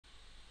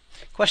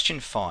Question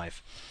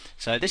 5.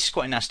 So this is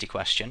quite a nasty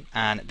question,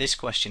 and this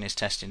question is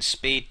testing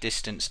speed,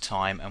 distance,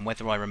 time, and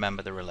whether I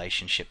remember the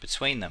relationship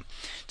between them.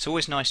 It's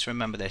always nice to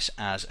remember this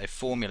as a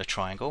formula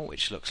triangle,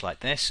 which looks like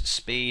this: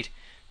 speed,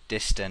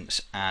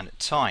 distance, and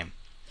time.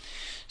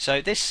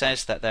 So this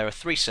says that there are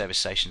 3 service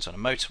stations on a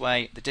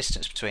motorway. The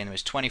distance between them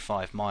is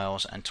 25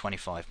 miles and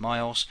 25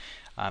 miles.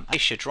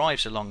 Aisha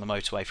drives along the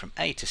motorway from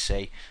A to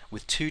C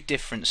with 2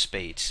 different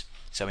speeds.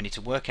 So we need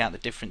to work out the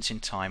difference in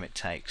time it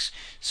takes.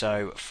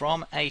 So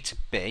from A to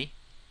B,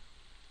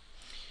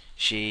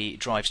 she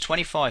drives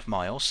 25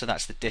 miles, so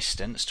that's the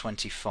distance,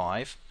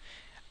 25,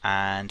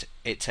 and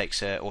it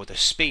takes the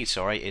speed,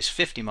 sorry, is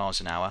 50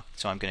 miles an hour.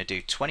 So I'm going to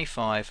do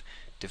 25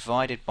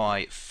 divided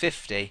by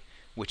 50,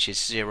 which is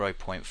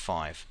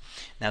 0.5.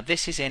 Now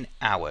this is in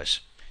hours.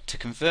 To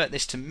convert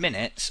this to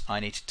minutes, I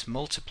need to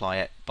multiply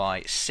it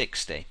by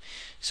 60.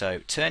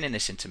 So turning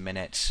this into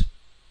minutes,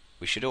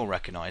 we should all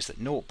recognize that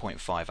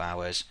 0.5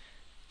 hours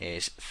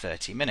is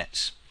 30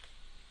 minutes.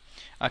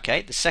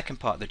 Okay, the second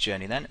part of the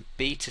journey then,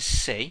 B to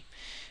C.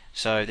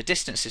 So the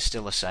distance is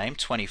still the same,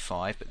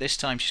 25, but this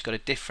time she's got a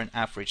different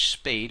average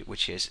speed,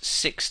 which is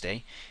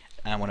 60.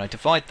 And when I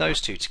divide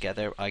those two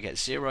together, I get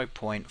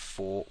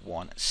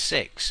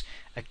 0.416.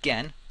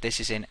 Again, this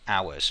is in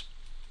hours.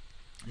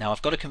 Now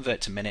I've got to convert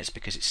to minutes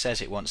because it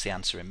says it wants the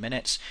answer in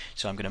minutes,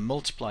 so I'm going to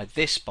multiply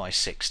this by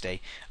 60. And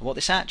what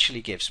this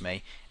actually gives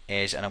me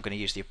is, and I'm going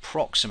to use the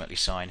approximately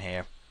sign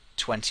here,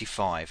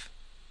 25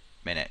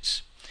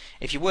 minutes.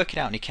 If you work it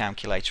out in your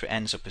calculator, it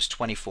ends up as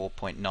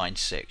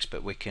 24.96,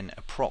 but we can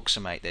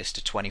approximate this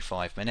to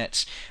 25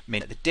 minutes,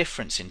 meaning that the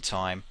difference in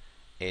time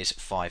is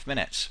 5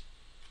 minutes.